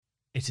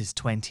It is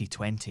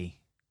 2020.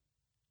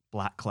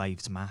 Black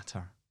Lives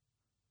Matter.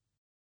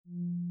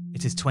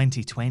 It is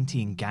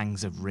 2020 and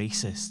gangs of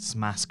racists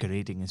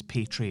masquerading as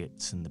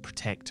patriots and the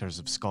protectors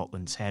of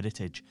Scotland's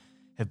heritage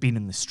have been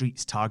in the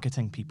streets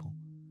targeting people.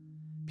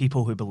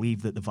 People who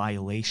believe that the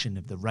violation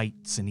of the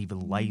rights and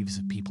even lives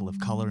of people of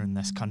colour in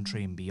this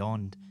country and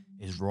beyond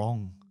is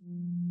wrong.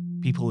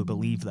 People who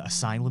believe that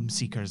asylum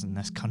seekers in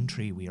this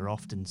country we are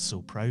often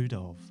so proud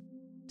of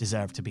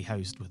deserve to be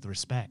housed with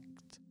respect.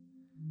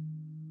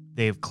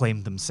 They have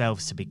claimed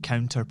themselves to be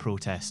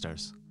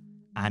counter-protesters,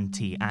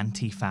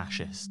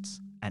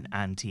 anti-fascists, and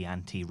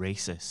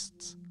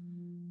anti-racists.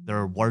 There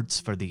are words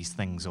for these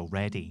things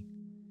already.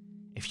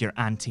 If you're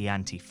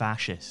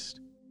anti-fascist,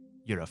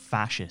 you're a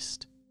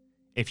fascist.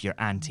 If you're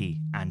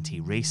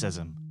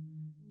anti-racism,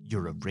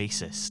 you're a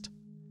racist.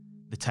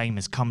 The time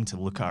has come to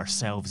look at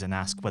ourselves and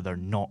ask whether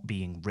not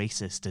being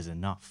racist is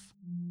enough.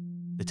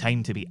 The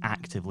time to be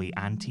actively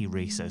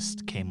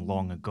anti-racist came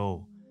long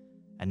ago,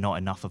 and not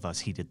enough of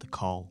us heeded the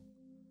call.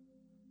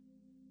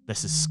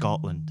 This is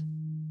Scotland,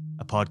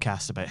 a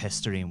podcast about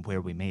history and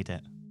where we made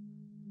it.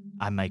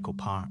 I'm Michael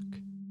Park.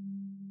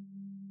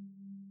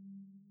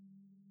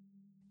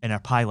 In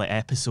our pilot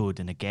episode,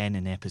 and again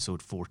in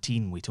episode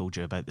 14, we told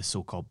you about the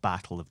so-called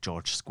Battle of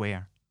George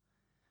Square.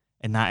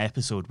 In that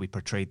episode, we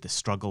portrayed the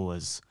struggle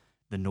as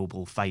the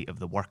noble fight of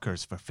the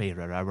workers for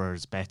fairer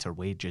hours, better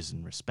wages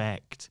and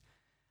respect.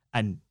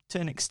 And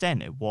to an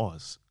extent it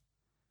was.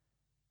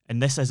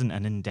 And this isn't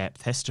an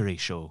in-depth history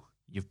show,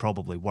 you've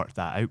probably worked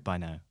that out by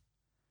now.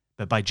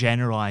 But by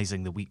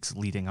generalising the weeks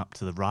leading up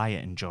to the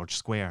riot in George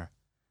Square,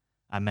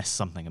 I missed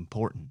something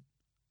important.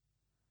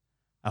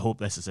 I hope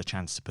this is a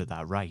chance to put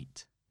that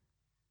right.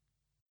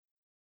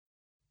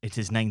 It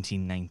is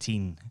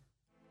 1919.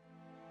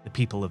 The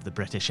people of the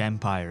British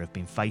Empire have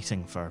been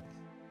fighting for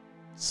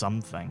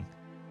something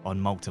on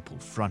multiple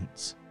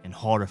fronts in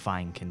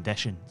horrifying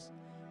conditions,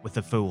 with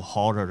the full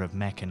horror of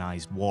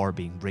mechanised war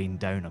being rained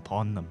down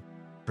upon them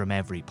from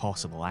every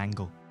possible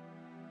angle.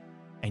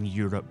 In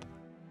Europe,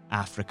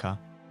 Africa,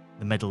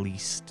 the Middle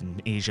East and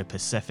Asia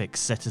Pacific,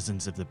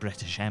 citizens of the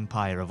British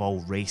Empire of all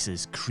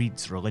races,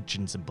 creeds,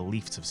 religions and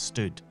beliefs have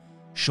stood,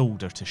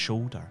 shoulder to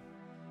shoulder,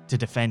 to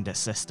defend a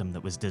system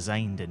that was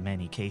designed in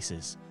many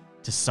cases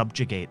to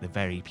subjugate the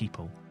very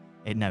people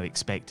it now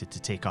expected to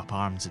take up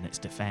arms in its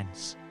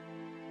defence.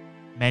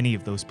 Many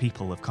of those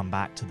people have come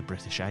back to the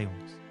British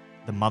Isles,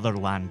 the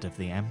motherland of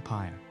the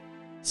Empire,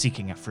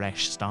 seeking a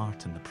fresh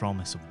start and the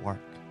promise of work.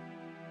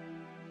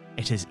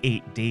 It is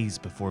 8 days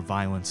before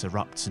violence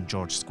erupts in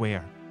George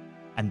Square,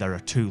 and there are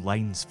 2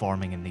 lines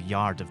forming in the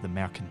yard of the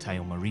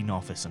Mercantile Marine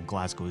Office on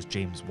Glasgow's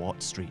James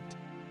Watt Street.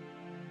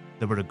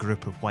 There were a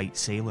group of white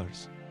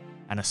sailors,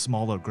 and a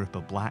smaller group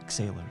of black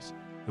sailors,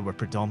 who were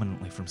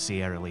predominantly from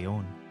Sierra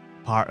Leone,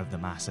 part of the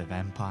massive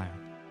empire.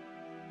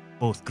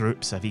 Both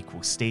groups have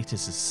equal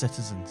status as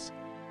citizens,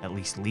 at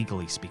least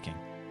legally speaking.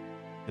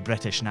 The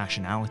British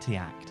Nationality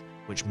Act,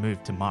 which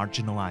moved to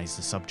marginalise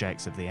the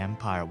subjects of the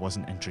empire,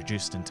 wasn't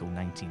introduced until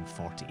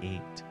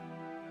 1948.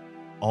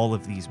 All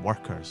of these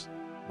workers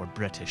were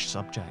British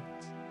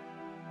subjects.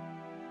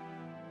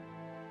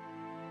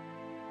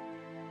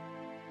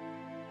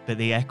 But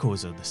the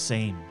echoes are the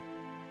same.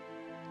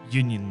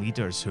 Union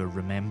leaders who are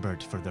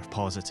remembered for their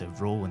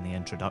positive role in the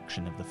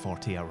introduction of the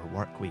 40-hour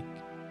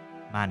workweek,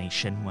 Manny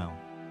Shinwell,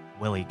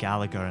 Willie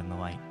Gallagher and the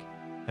like,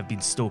 have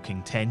been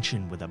stoking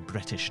tension with a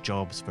British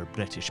jobs for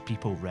British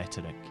people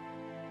rhetoric.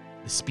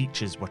 The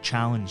speeches were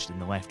challenged in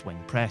the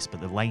left-wing press, but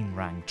the line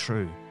rang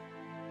true.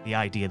 The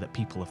idea that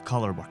people of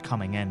colour were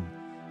coming in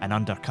and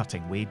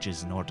undercutting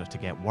wages in order to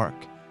get work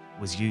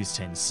was used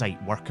to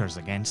incite workers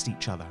against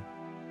each other.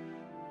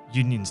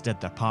 Unions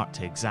did their part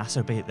to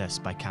exacerbate this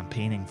by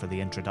campaigning for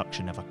the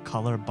introduction of a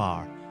colour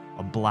bar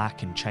on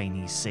black and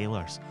Chinese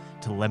sailors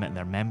to limit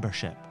their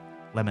membership,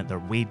 limit their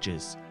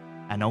wages,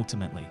 and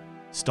ultimately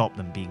stop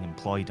them being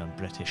employed on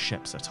British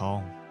ships at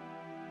all.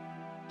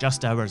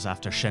 Just hours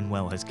after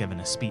Shinwell has given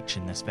a speech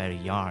in this very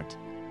yard,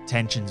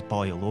 tensions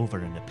boil over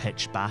and a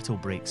pitched battle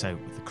breaks out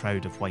with a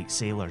crowd of white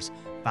sailors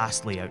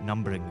vastly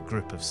outnumbering the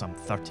group of some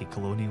 30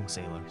 colonial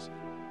sailors.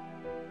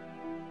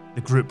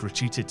 The group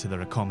retreated to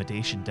their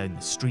accommodation down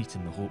the street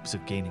in the hopes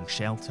of gaining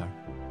shelter.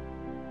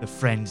 The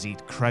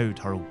frenzied crowd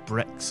hurled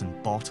bricks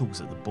and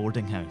bottles at the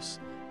boarding house,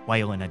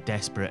 while in a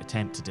desperate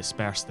attempt to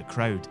disperse the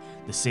crowd,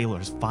 the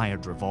sailors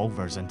fired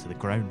revolvers into the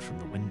ground from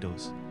the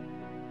windows.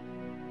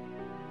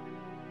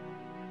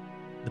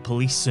 The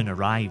police soon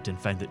arrived and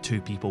found that 2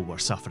 people were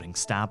suffering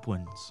stab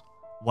wounds,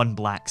 1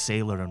 black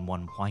sailor and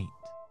 1 white,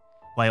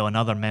 while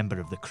another member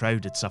of the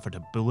crowd had suffered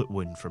a bullet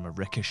wound from a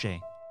ricochet.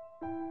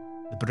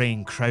 The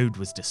braying crowd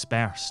was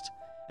dispersed,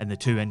 and the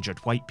 2 injured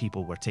white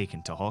people were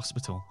taken to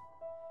hospital.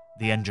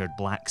 The injured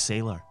black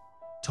sailor,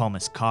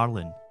 Thomas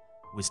Carlin,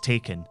 was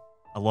taken,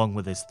 along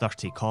with his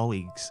 30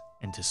 colleagues,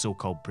 into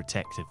so-called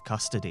protective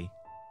custody.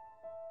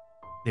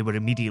 They were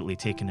immediately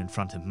taken in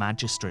front of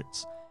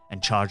magistrates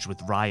and charged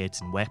with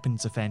riot and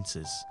weapons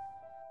offences.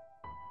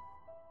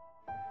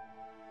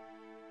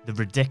 The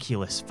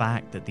ridiculous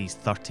fact that these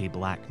 30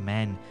 black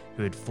men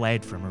who had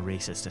fled from a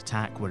racist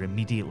attack were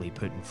immediately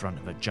put in front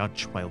of a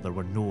judge while there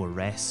were no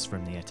arrests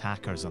from the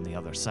attackers on the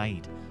other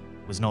side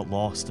was not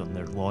lost on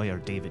their lawyer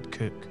David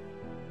Cook,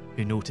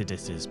 who noted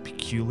it as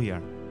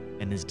peculiar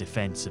in his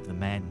defence of the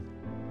men.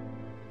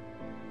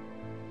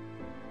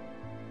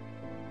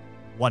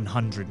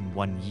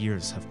 101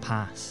 years have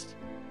passed,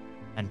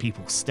 and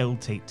people still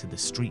take to the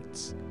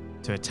streets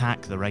to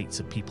attack the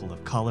rights of people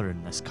of colour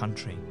in this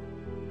country.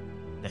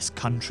 This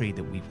country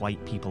that we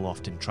white people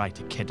often try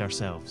to kid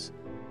ourselves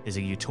is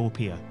a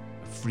utopia of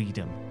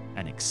freedom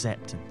and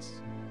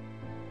acceptance.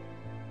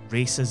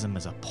 Racism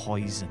is a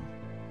poison.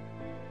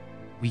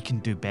 We can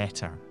do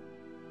better.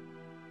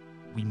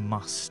 We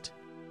must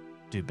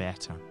do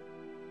better.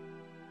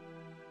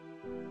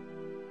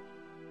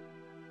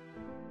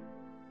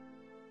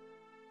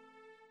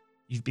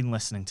 You've been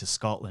listening to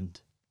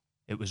Scotland.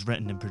 It was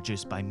written and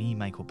produced by me,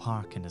 Michael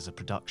Park, and is a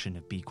production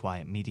of Be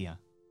Quiet Media.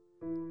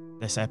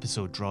 This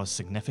episode draws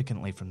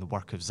significantly from the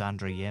work of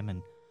Zandra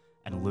Yemen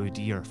and Lou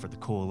Deer for the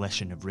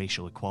Coalition of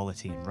Racial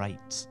Equality and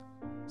Rights.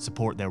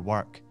 Support their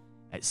work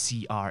at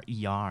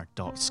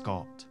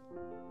crer.scot.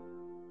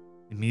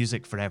 The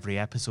music for every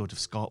episode of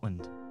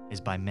Scotland is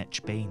by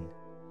Mitch Bain.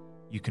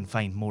 You can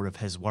find more of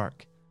his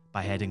work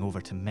by heading over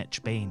to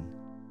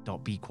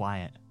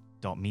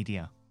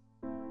mitchbain.bequiet.media.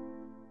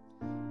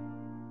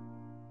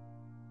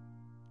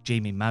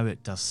 Jamie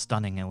Mowat does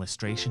stunning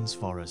illustrations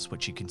for us,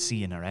 which you can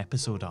see in our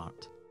episode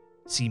art.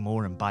 See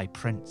more and buy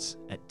prints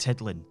at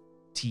Tidlin,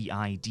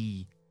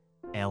 tidlin.com.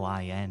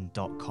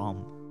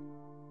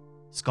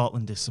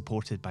 Scotland is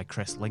supported by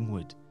Chris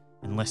Lingwood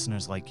and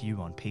listeners like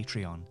you on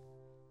Patreon.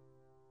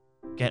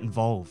 Get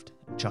involved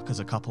and chuck us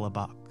a couple of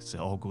bucks. It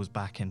all goes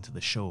back into the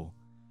show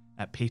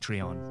at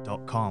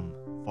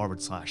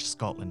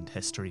patreon.com/Scotland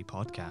History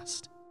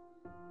Podcast.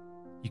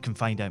 You can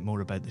find out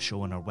more about the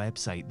show on our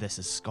website,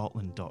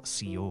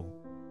 thisisscotland.co,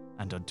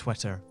 and on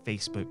Twitter,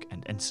 Facebook,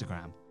 and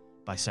Instagram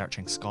by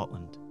searching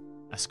Scotland,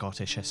 a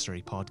Scottish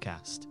History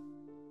Podcast.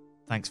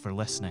 Thanks for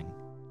listening.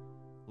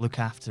 Look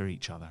after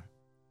each other.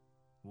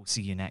 We'll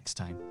see you next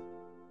time.